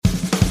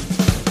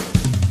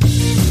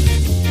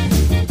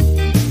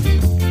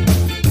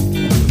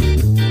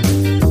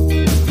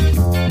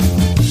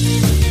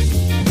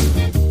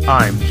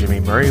I'm Jimmy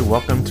Murray.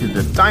 Welcome to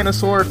the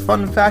Dinosaur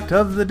Fun Fact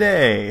of the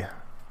Day.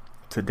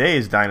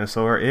 Today's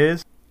dinosaur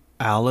is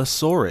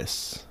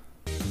Allosaurus.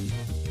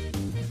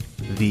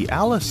 The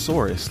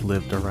Allosaurus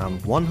lived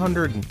around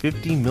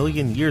 150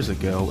 million years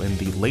ago in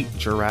the late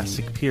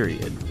Jurassic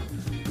period.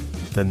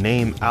 The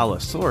name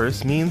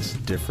Allosaurus means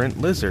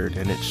different lizard,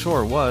 and it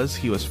sure was.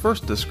 He was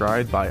first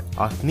described by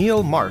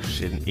Othniel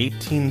Marsh in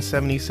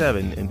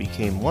 1877 and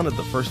became one of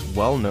the first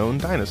well-known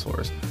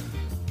dinosaurs.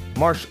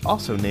 Marsh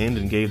also named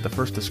and gave the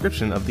first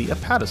description of the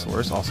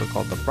Apatosaurus, also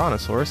called the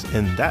Brontosaurus,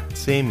 in that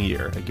same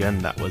year. Again,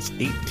 that was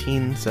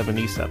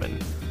 1877.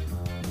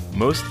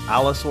 Most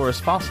Allosaurus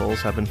fossils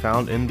have been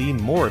found in the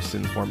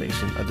Morrison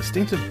Formation, a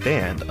distinctive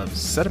band of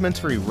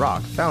sedimentary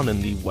rock found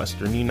in the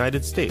western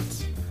United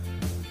States.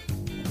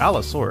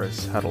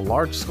 Allosaurus had a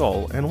large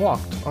skull and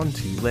walked on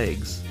two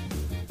legs.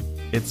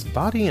 Its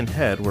body and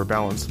head were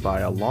balanced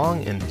by a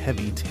long and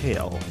heavy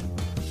tail.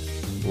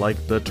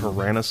 Like the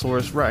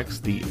Tyrannosaurus rex,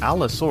 the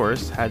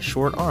Allosaurus had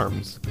short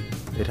arms.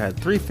 It had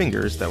 3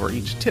 fingers that were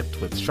each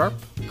tipped with sharp,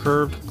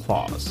 curved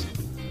claws.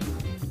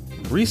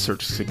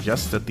 Research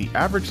suggests that the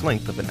average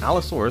length of an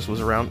Allosaurus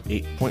was around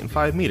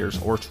 8.5 meters,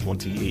 or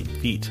 28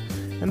 feet,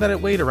 and that it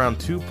weighed around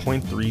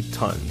 2.3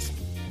 tons.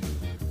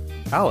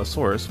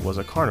 Allosaurus was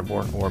a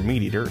carnivore, or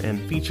meat-eater,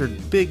 and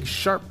featured big,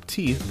 sharp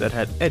teeth that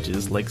had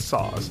edges like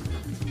saws.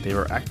 They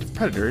were active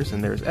predators,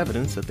 and there is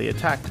evidence that they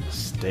attacked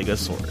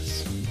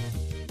Stegosaurus.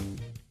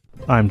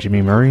 I'm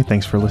Jimmy Murray.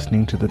 Thanks for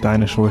listening to The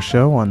Dinosaur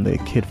Show on the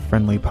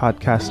Kid-Friendly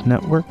Podcast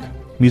Network.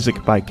 Music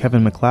by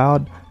Kevin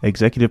MacLeod.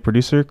 Executive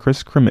producer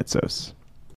Chris Kremitzos.